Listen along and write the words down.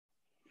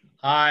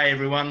Hi,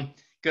 everyone.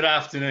 Good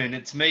afternoon.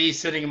 It's me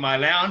sitting in my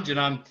lounge, and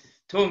I'm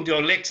talking to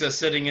Alexa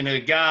sitting in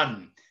her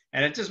garden.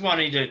 And I just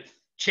wanted to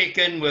check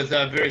in with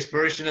various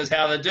parishioners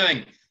how they're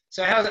doing.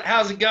 So,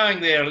 how's it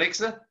going there,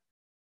 Alexa?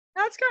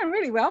 No, it's going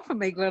really well for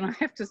me, Glynn. I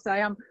have to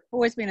say, I'm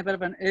always been a bit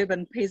of an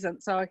urban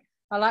peasant, so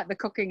I like the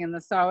cooking and the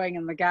sewing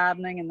and the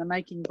gardening and the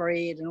making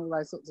bread and all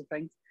those sorts of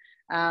things.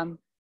 And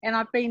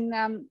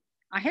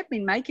I have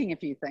been making a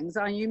few things.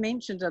 You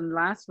mentioned in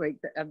last week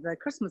the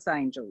Christmas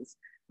angels,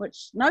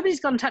 which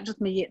nobody's got in touch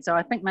with me yet. So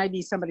I think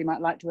maybe somebody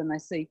might like to when they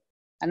see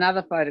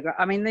another photograph.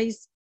 I mean,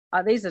 these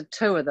are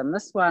two of them.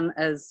 This one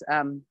has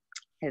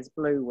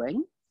blue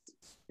wings,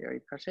 very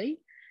pretty,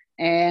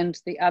 and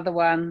the other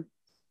one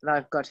that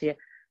I've got here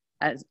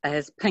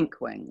has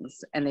pink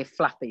wings, and they're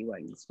fluffy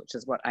wings, which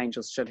is what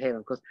angels should have,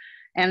 of course.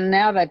 And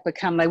now they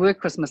were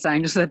Christmas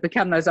angels, they've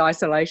become those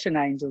isolation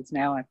angels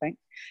now, I think.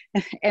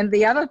 And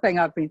the other thing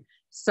I've been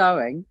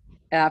sewing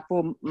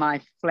for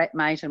my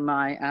flatmate and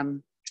my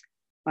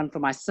one for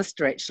my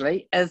sister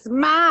actually is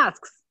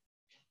masks.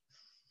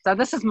 So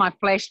this is my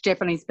flash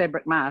Japanese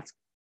fabric mask.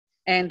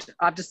 And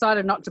I've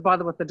decided not to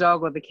bother with the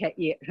dog or the cat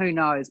yet. Who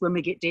knows? When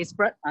we get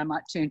desperate, I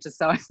might turn to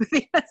sewing for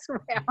them as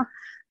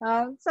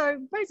well. So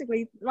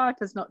basically, life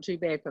is not too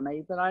bad for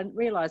me. But I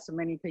realise for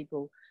many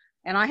people,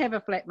 and I have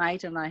a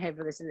flatmate and I have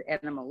this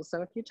animal.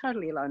 So if you're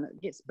totally alone,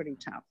 it gets pretty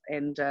tough.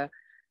 And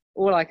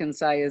all I can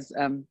say is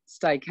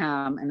stay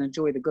calm and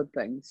enjoy the good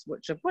things,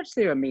 of which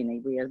there are many.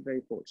 We are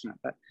very fortunate.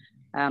 But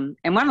and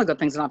one of the good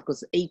things in life, of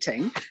course, is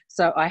eating.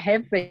 So I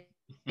have been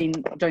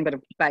doing a bit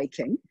of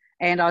baking.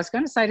 And I was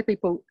going to say to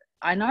people,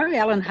 I know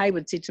Alan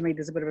Hayward said to me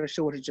there's a bit of a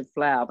shortage of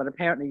flour, but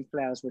apparently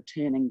flour is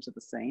returning to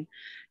the scene.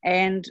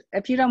 And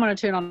if you don't want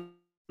to turn on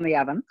the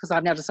oven, because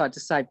I've now decided to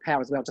save power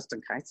as well, just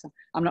in case.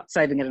 I'm not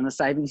saving it in a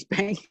savings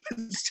bank.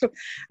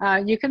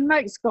 You can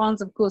make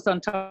scones, of course, on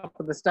top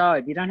of the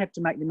stove. You don't have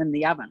to make them in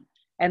the oven.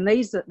 And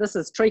this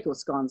is treacle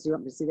scones. You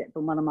want me to see that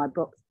from one of my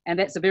books. And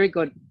that's a very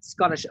good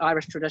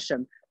Scottish-Irish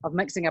tradition of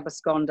mixing up a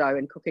scone dough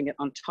and cooking it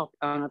on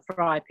a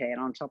fry pan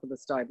on top of the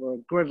stove, or a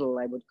griddle,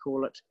 they would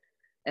call it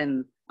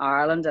in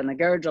Ireland, and a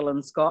gurgel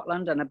in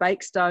Scotland, and a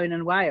bake stone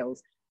in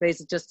Wales.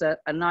 These are just a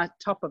nice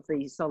top of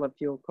the solid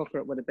fuel cooker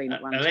it would have been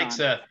at one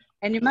time.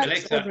 And you make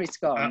ordinary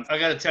scones. I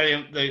got to tell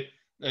you,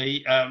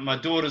 my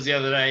daughters the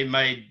other day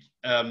made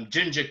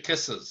ginger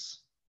kisses.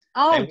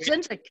 Oh,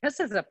 ginger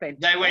kisses are fantastic.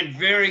 They went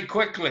very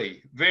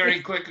quickly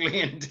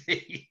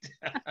indeed.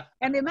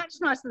 And they're much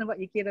nicer than what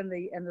you get in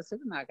the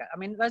supermarket. I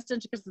mean, those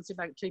ginger kisses in the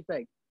supermarket are too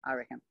big, I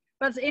reckon.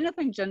 But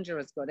anything ginger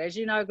is good. As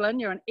you know, Glynn,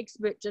 you're an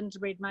expert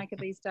gingerbread maker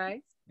these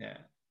days. Yeah.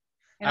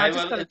 And I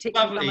just got a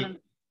text from someone.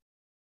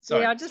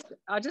 Yeah,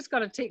 I just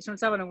got a text from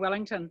someone in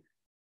Wellington,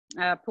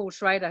 Paul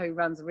Schrader, who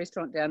runs a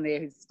restaurant down there,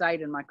 who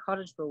stayed in my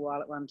cottage for a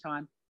while at one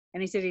time.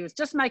 And he said he was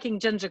just making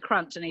ginger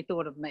crunch, and he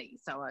thought of me.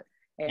 So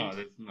that's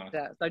nice.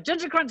 So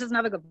ginger crunch is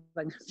another good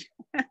thing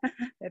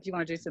if you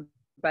want to do some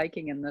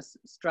baking in this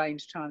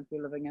strange times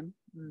we're living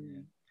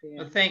in. Yeah.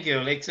 Well, thank you,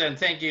 Alexa, and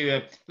thank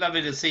you.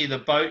 Lovely to see the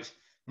boat,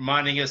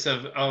 reminding us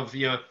of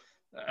your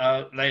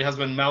late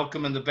husband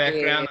Malcolm in the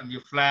background, and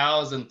your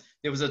flowers. And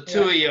there was a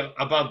two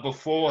above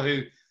before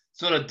who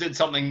sort of did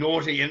something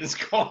naughty and it's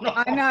gone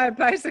off. I know.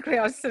 Basically,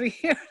 I was sitting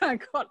here and I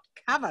got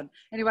covered.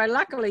 Anyway,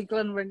 luckily,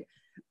 Glynn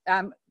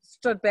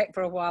stood back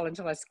for a while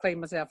until I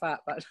cleaned myself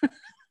up.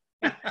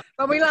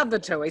 But we love the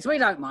Tuies. We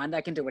don't mind.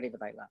 They can do whatever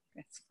they love.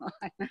 It's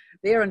fine.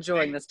 They're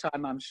enjoying this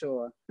time, I'm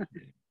sure.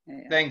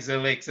 Thanks,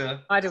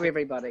 Alexa. Bye to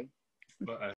everybody. Bye.